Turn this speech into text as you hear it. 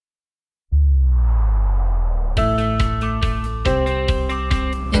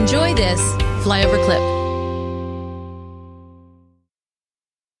this flyover clip.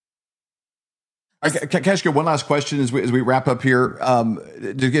 Can I ask you one last question as we wrap up here?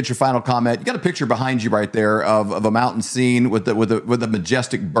 To get your final comment, you got a picture behind you right there of a mountain scene with a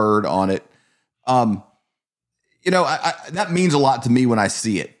majestic bird on it. That means a lot to me when I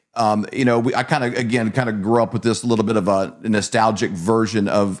see it. I kind of grew up with this little bit of a nostalgic version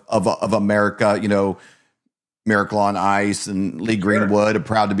of America. Miracle on Ice and Lee Greenwood, and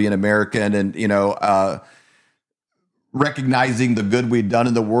Proud to be an American, and recognizing the good we'd done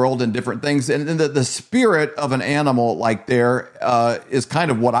in the world and different things. And the spirit of an animal like there is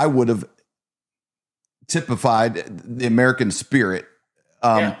kind of what I would have typified the American spirit.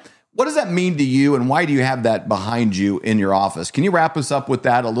 What does that mean to you, and why do you have that behind you in your office? Can you wrap us up with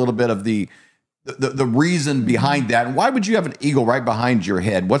that, a little bit of the reason behind that? And why would you have an eagle right behind your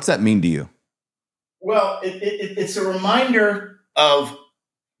head? What's that mean to you? Well, it's a reminder of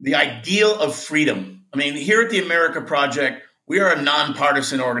the ideal of freedom. I mean, here at the America Project, we are a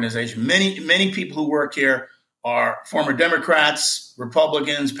nonpartisan organization. Many people who work here are former Democrats,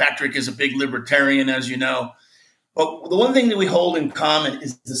 Republicans. Patrick is a big libertarian, as you know. But the one thing that we hold in common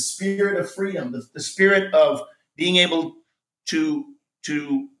is the spirit of freedom, the spirit of being able to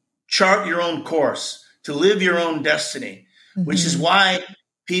chart your own course, to live your own destiny, which is why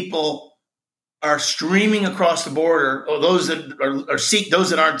people are streaming across the border, or those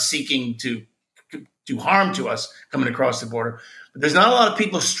that aren't seeking to harm to us coming across the border. But there's not a lot of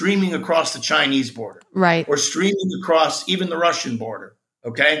people streaming across the Chinese border, right? Or streaming across even the Russian border.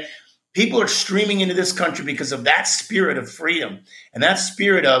 Okay. People are streaming into this country because of that spirit of freedom and that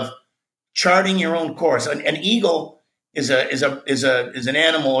spirit of charting your own course. An eagle is an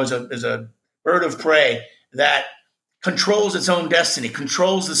animal, is a bird of prey that controls its own destiny,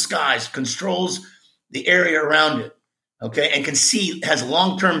 controls the skies, controls the area around it. Okay. And has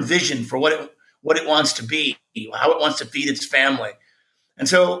long-term vision for what it wants to be, how it wants to feed its family. And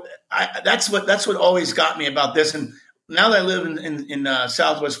so that's what always got me about this. And now that I live in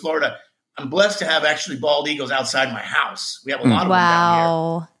Southwest Florida, I'm blessed to have actually bald eagles outside my house. We have a lot of them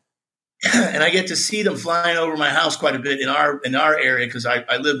down here. And I get to see them flying over my house quite a bit in our area, because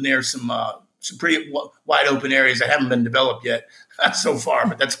I live near some pretty wide open areas that haven't been developed yet so far,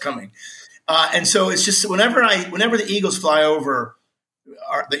 but that's coming. And so it's just whenever the eagles fly over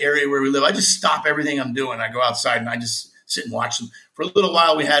the area where we live, I just stop everything I'm doing. I go outside and I just sit and watch them. For a little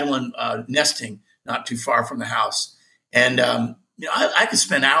while, we had one nesting not too far from the house. And, I could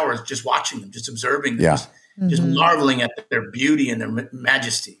spend hours just watching them, just observing them, just marveling at their beauty and their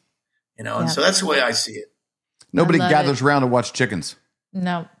majesty, And so that's the way I see it. Nobody gathers around to watch chickens.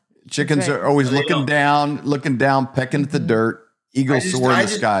 No. Chickens are always looking down, pecking at the dirt. Eagles soar in the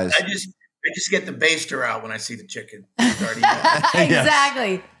skies. I just get the baster out when I see the chicken.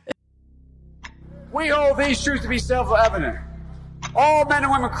 Exactly. We hold these truths to be self-evident. All men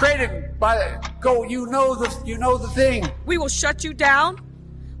and women created by go. You know the thing. We will shut you down.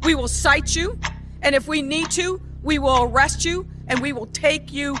 We will cite you, and if we need to, we will arrest you, and we will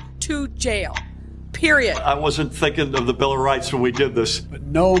take you to jail. Period. I wasn't thinking of the Bill of Rights when we did this. But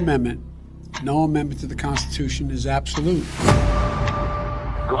no amendment to the Constitution is absolute.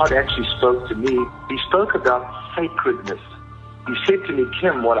 God actually spoke to me. He spoke about sacredness. He said to me,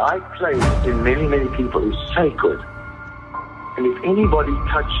 Kim, what I place in many, many people is sacred. And if anybody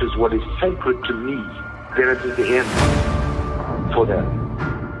touches what is sacred to me, then it is the end for them.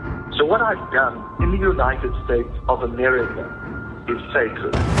 So what I've done in the United States of America is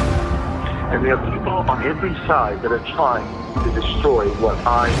sacred. And there are people on every side that are trying to destroy what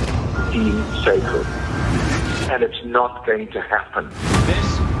I deem sacred. And it's not going to happen.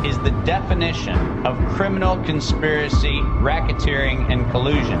 This is the definition of criminal conspiracy, racketeering, and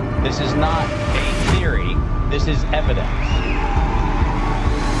collusion. This is not a theory. This is evidence.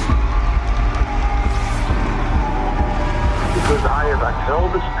 Because I have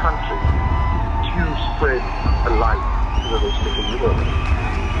upheld this country to spread a light to the rest of the world.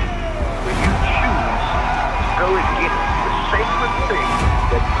 When you choose to go against the sacred thing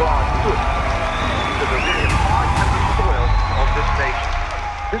that God put into the very heart and the soil of this nation,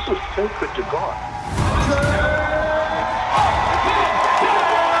 this was sacred to God.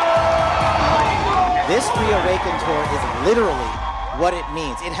 This Reawaken tour is literally what it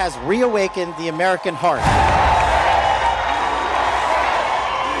means. It has reawakened the American heart.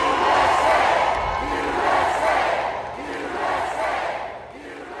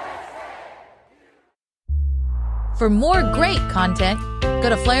 For more great content, go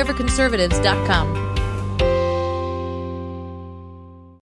to flyoverconservatives.com.